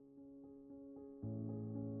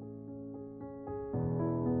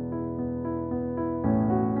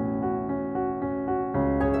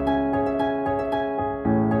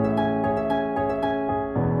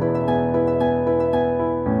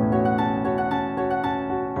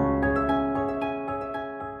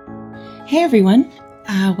Hey everyone,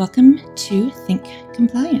 welcome to Think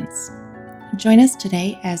Compliance. Join us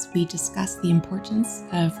today as we discuss the importance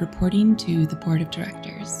of reporting to the Board of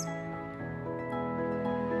Directors.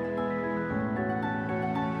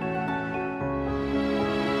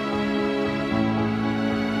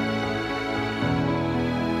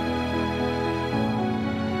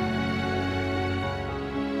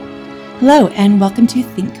 Hello and welcome to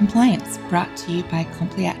Think Compliance, brought to you by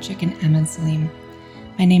Compliatric and Ahmed Salim.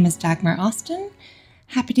 My name is Dagmar Austin.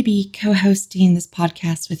 Happy to be co-hosting this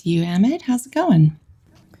podcast with you, Ahmed. How's it going?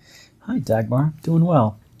 Hi, Dagmar. Doing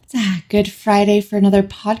well. It's a good Friday for another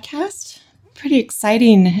podcast. Pretty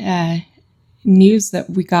exciting news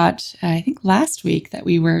that we got, I think last week, that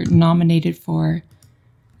we were nominated for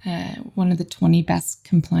one of the 20 best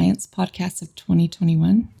compliance podcasts of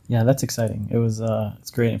 2021. Yeah, that's exciting.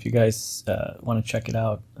 It's great. If you guys want to check it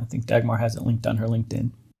out, I think Dagmar has it linked on her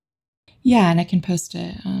LinkedIn. Yeah, and I can post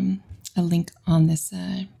a link on this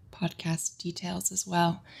podcast details as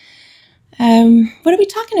well. What are we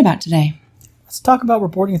talking about today? Let's talk about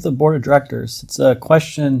reporting to the Board of Directors. It's a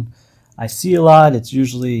question I see a lot. It's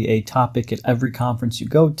usually a topic at every conference you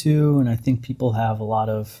go to, and I think people have a lot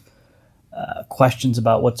of questions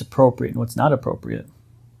about what's appropriate and what's not appropriate.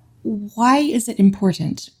 Why is it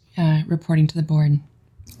important, reporting to the board?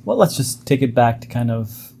 Well, let's just take it back to kind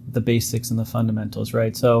of the basics and the fundamentals,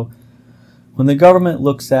 right? So when the government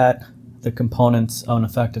looks at the components of an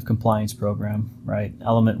effective compliance program, right?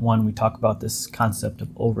 Element one, we talk about this concept of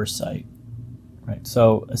oversight, right?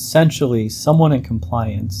 So essentially, someone in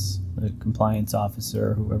compliance, the compliance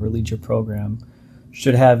officer, whoever leads your program,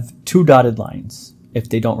 should have two dotted lines if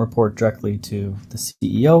they don't report directly to the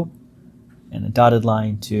CEO, and a dotted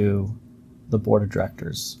line to the board of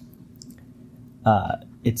directors.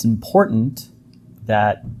 It's important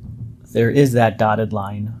that there is that dotted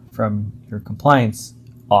line from your compliance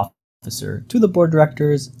officer to the board of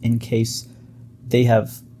directors in case they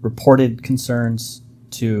have reported concerns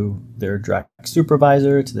to their direct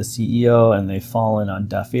supervisor, to the CEO, and they've fallen on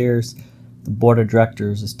deaf ears. The board of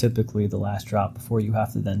directors is typically the last drop before you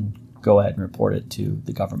have to then go ahead and report it to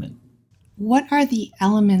the government. What are the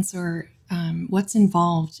elements or what's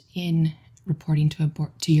involved in reporting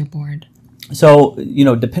to your board? So,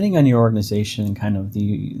 depending on your organization and kind of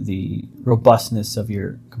the robustness of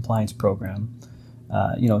your compliance program,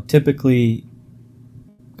 typically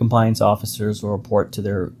compliance officers will report to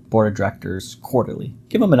their board of directors quarterly.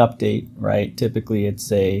 Give them an update, right? Typically it's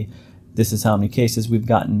this is how many cases we've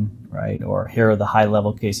gotten, right? Or here are the high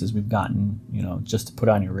level cases we've gotten, just to put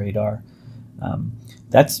on your radar.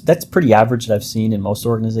 That's pretty average that I've seen in most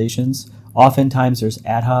organizations. Oftentimes there's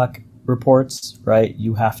ad hoc reports, right?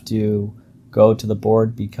 You have to go to the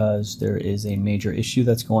board because there is a major issue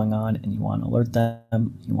that's going on and you want to alert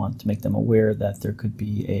them. You want to make them aware that there could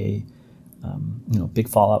be a big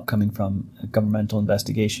fallout coming from a governmental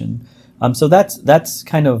investigation. So that's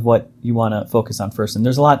kind of what you want to focus on first. And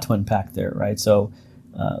there's a lot to unpack there, right? So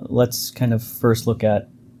let's kind of first look at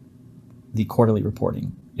the quarterly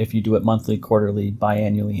reporting. If you do it monthly, quarterly,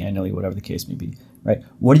 biannually, annually, whatever the case may be, right?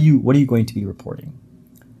 What are you going to be reporting?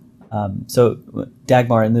 So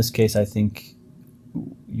Dagmar, in this case, I think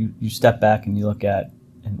you step back and you look at,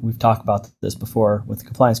 and we've talked about this before with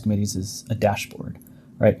compliance committees, is a dashboard,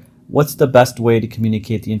 right? What's the best way to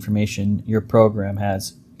communicate the information your program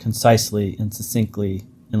has concisely and succinctly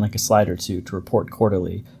in like a slide or two to report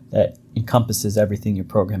quarterly that encompasses everything your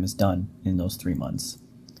program has done in those 3 months?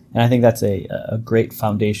 And I think that's a great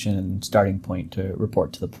foundation and starting point to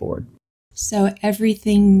report to the board. So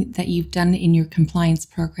everything that you've done in your compliance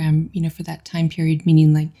program, for that time period,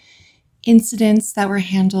 meaning like incidents that were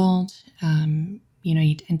handled,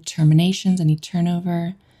 any terminations, any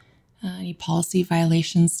turnover, any policy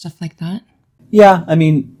violations, stuff like that? Yeah, I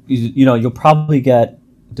mean, you'll probably get,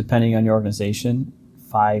 depending on your organization,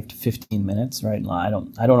 5 to 15 minutes, right? I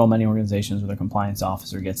don't know many organizations where the compliance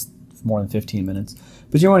officer gets more than 15 minutes,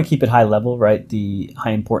 but you want to keep it high level, right? The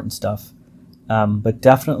high important stuff. But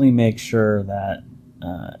definitely make sure that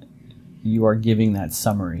you are giving that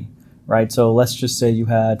summary, right? So let's just say you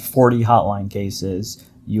had 40 hotline cases,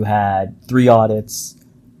 you had 3 audits,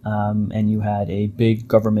 and you had a big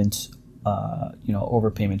government,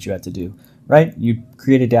 overpayment you had to do, right? You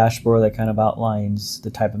create a dashboard that kind of outlines the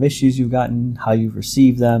type of issues you've gotten, how you've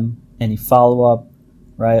received them, any follow-up,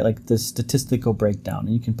 right? Like the statistical breakdown,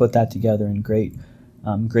 and you can put that together in great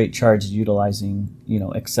charts utilizing,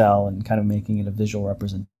 Excel and kind of making it a visual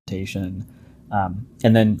representation.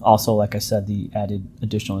 And then also, like I said, the added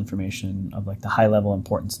additional information of like the high level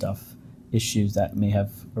important stuff, issues that may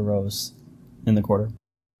have arose in the quarter.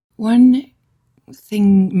 One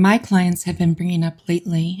thing my clients have been bringing up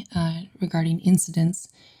lately regarding incidents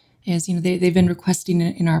is, they've been requesting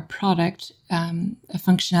in our product a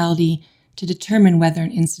functionality to determine whether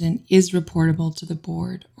an incident is reportable to the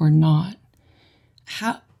board or not.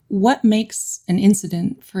 What makes an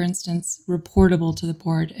incident, for instance, reportable to the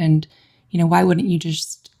board? And, why wouldn't you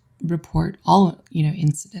just report all,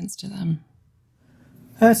 incidents to them?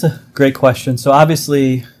 That's a great question. So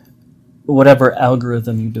obviously, whatever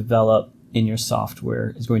algorithm you develop in your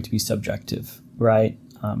software is going to be subjective, right?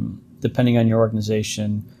 Depending on your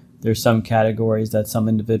organization, there's some categories that some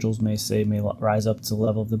individuals may say may rise up to the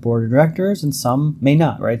level of the board of directors, and some may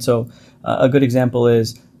not, right? So a good example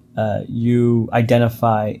is you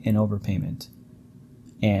identify an overpayment,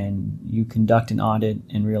 and you conduct an audit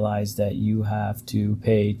and realize that you have to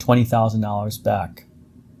pay $20,000 back,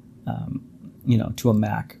 to a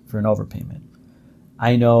MAC for an overpayment.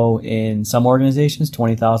 I know in some organizations,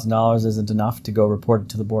 $20,000 isn't enough to go report it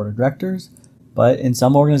to the board of directors, but in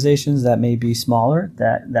some organizations that may be smaller,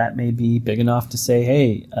 that may be big enough to say,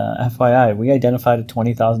 hey, FYI, we identified a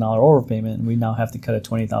 $20,000 overpayment, and we now have to cut a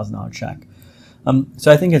 $20,000 check.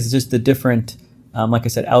 So I think it's just the different, like I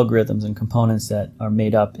said, algorithms and components that are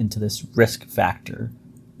made up into this risk factor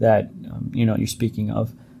that you're speaking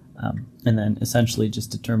of, and then essentially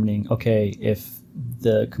just determining, okay, if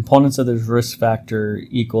the components of this risk factor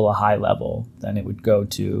equal a high level, then it would go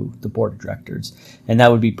to the board of directors, and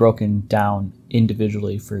that would be broken down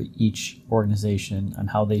individually for each organization on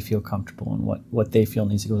how they feel comfortable and what they feel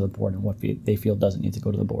needs to go to the board and what they feel doesn't need to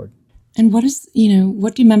go to the board. And what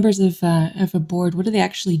do members of a board, what do they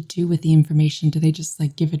actually do with the information? Do they just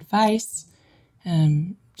give advice?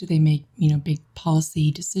 Do they make, big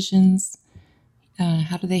policy decisions?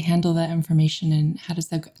 How do they handle that information, and how does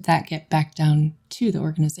that get back down to the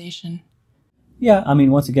organization? Yeah,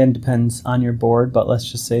 once again, depends on your board, but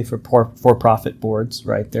let's just say for-profit boards,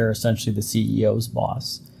 right, they're essentially the CEO's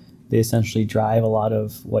boss. They essentially drive a lot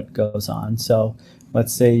of what goes on. So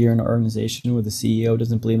let's say you're in an organization where the CEO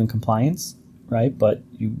doesn't believe in compliance, right, but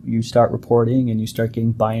you start reporting and you start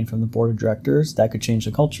getting buy-in from the board of directors, that could change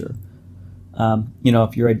the culture.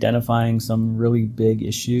 If you're identifying some really big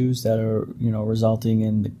issues that are, resulting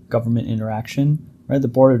in the government interaction, right, the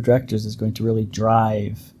board of directors is going to really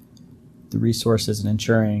drive the resources and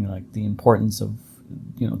ensuring the importance of,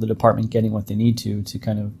 the department getting what they need to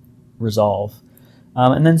kind of resolve.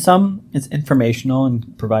 And then some, it's informational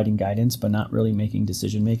and providing guidance, but not really making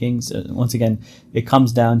decision making. So once again, it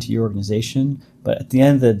comes down to your organization. But at the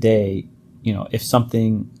end of the day, if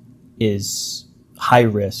something is high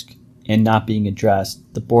risk and not being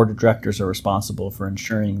addressed, the board of directors are responsible for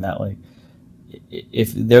ensuring that,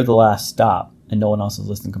 if they're the last stop and no one else is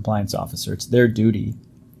listing compliance officer, it's their duty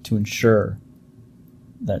to ensure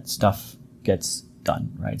that stuff gets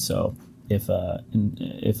done, right? So if a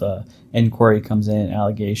inquiry comes in,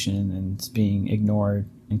 allegation, and it's being ignored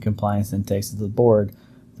in compliance, then takes it to the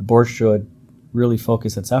board should really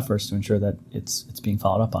focus its efforts to ensure that it's being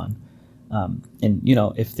followed up on. And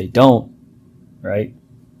if they don't, right,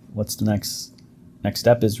 what's the next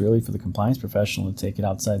step is really for the compliance professional to take it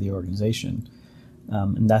outside the organization.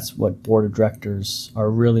 And that's what board of directors are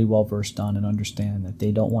really well versed on and understand, that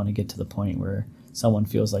they don't want to get to the point where someone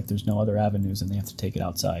feels like there's no other avenues and they have to take it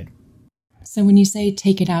outside. So when you say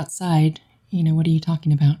take it outside, what are you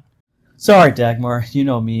talking about? Sorry, Dagmar, you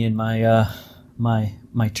know me and my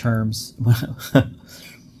terms.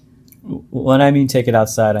 When I mean take it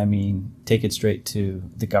outside, I mean take it straight to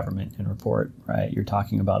the government and report, right? You're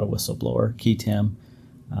talking about a whistleblower, qui tam.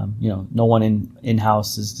 No one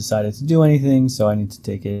in-house has decided to do anything, so I need to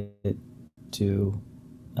take it to,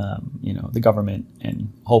 the government,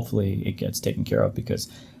 and hopefully it gets taken care of, because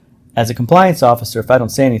as a compliance officer, if I don't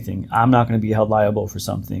say anything, I'm not going to be held liable for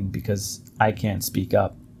something because I can't speak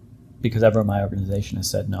up because everyone in my organization has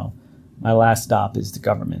said no. My last stop is the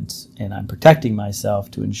government, and I'm protecting myself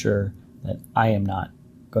to ensure that I am not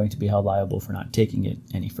going to be held liable for not taking it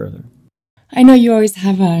any further. I know you always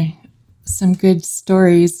have some good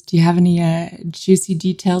stories. Do you have any juicy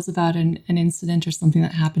details about an incident or something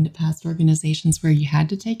that happened at past organizations where you had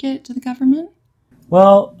to take it to the government?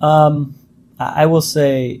 Well, I will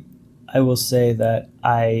say that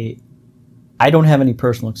I don't have any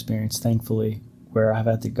personal experience, thankfully, where I've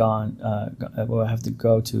had to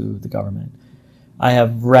go to the government. I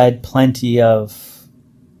have read plenty of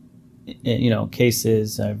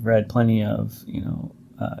cases. I've read plenty of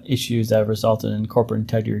issues that have resulted in corporate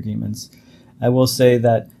integrity agreements. I will say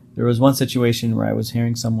that there was one situation where I was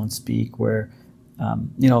hearing someone speak where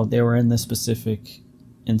they were in this specific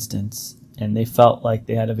instance and they felt like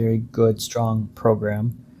they had a very good, strong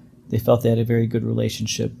program. They felt they had a very good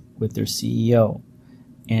relationship with their CEO.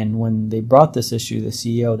 And when they brought this issue, the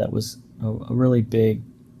CEO, that was a really big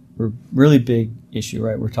issue,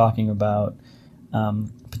 right? We're talking about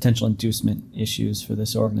potential inducement issues for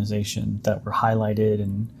this organization that were highlighted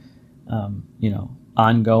and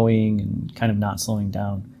ongoing and kind of not slowing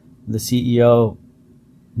down. The CEO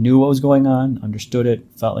knew what was going on, understood it,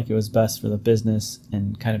 felt like it was best for the business,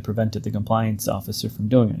 and kind of prevented the compliance officer from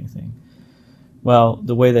doing anything. Well,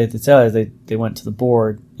 the way they did it is they went to the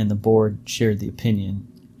board, and the board shared the opinion,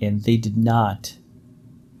 and they did not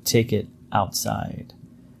take it outside.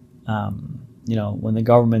 When the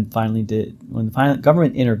government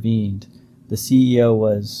government intervened, the CEO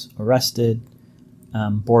was arrested,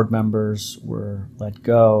 board members were let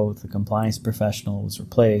go, the compliance professional was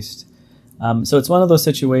replaced. So it's one of those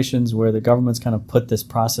situations where the government's kind of put this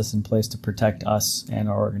process in place to protect us and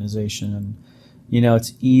our organization. And,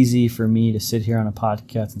 it's easy for me to sit here on a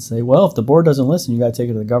podcast and say, well, if the board doesn't listen, you got to take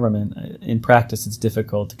it to the government. In practice, it's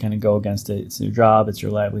difficult to kind of go against it. It's your job, it's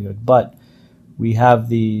your livelihood. But we have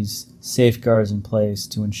these safeguards in place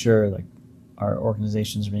to ensure like our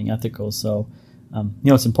organizations are being ethical. So,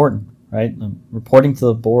 it's important, right? Reporting to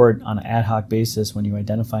the board on an ad hoc basis when you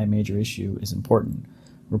identify a major issue is important.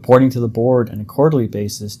 Reporting to the board on a quarterly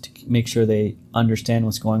basis to make sure they understand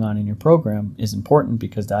what's going on in your program is important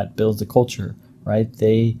because that builds the culture, right?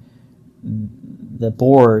 The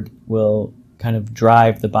board will kind of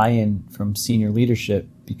drive the buy-in from senior leadership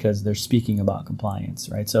because they're speaking about compliance,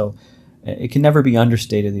 right? So it can never be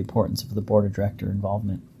understated the importance of the board of director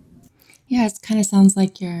involvement. Yeah, it kind of sounds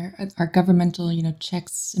like our governmental,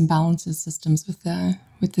 checks and balances systems with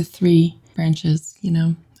the three branches,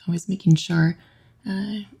 always making sure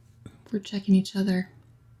we're checking each other.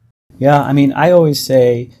 Yeah, I always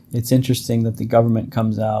say it's interesting that the government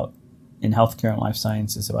comes out in healthcare and life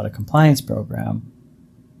sciences about a compliance program,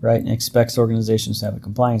 right, and expects organizations to have a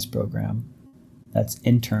compliance program that's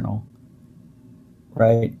internal,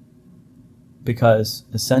 right? Because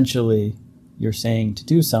essentially you're saying to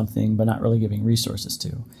do something but not really giving resources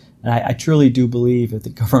to. And I truly do believe if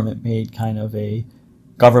the government made kind of a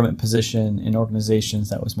government position in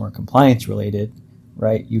organizations that was more compliance related,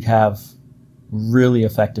 right, you'd have really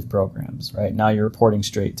effective programs, right? Now you're reporting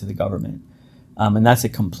straight to the government. And that's a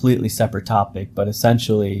completely separate topic, but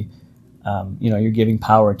essentially, you're giving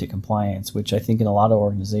power to compliance, which I think in a lot of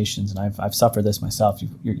organizations, and I've suffered this myself,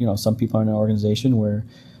 some people are in an organization where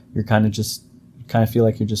you're kind of feel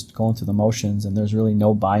like you're just going through the motions and there's really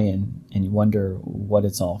no buy-in and you wonder what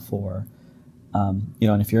it's all for. And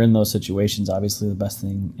if you're in those situations, obviously the best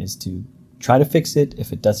thing is to try to fix it.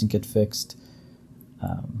 If it doesn't get fixed,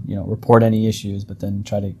 report any issues, but then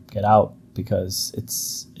try to get out because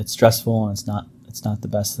it's stressful and it's not the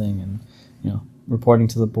best thing. And, reporting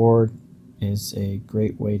to the board is a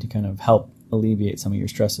great way to kind of help alleviate some of your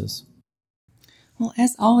stresses. Well,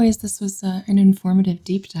 as always, this was an informative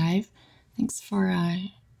deep dive. Thanks for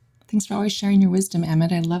always sharing your wisdom,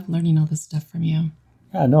 Emmett. I love learning all this stuff from you.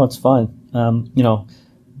 Yeah, no, it's fun.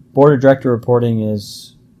 Board of director reporting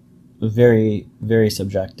is very, very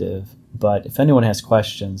subjective. But if anyone has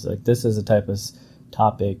questions, like this is a type of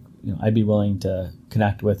topic, I'd be willing to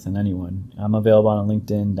connect with anyone. I'm available on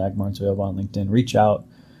LinkedIn. Dagmar's available on LinkedIn. Reach out.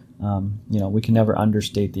 We can never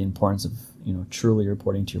understate the importance of, truly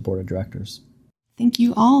reporting to your board of directors. Thank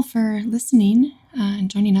you all for listening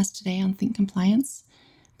and joining us today on Think Compliance.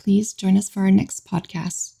 Please join us for our next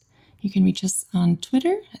podcast. You can reach us on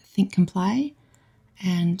Twitter at Think Comply,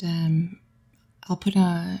 and I'll put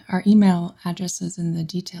our email addresses in the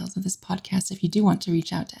details of this podcast if you do want to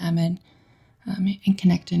reach out to Ahmed and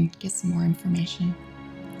connect and get some more information.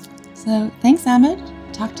 So thanks, Ahmed.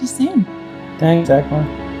 Talk to you soon. Thanks,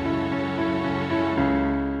 Dagmar.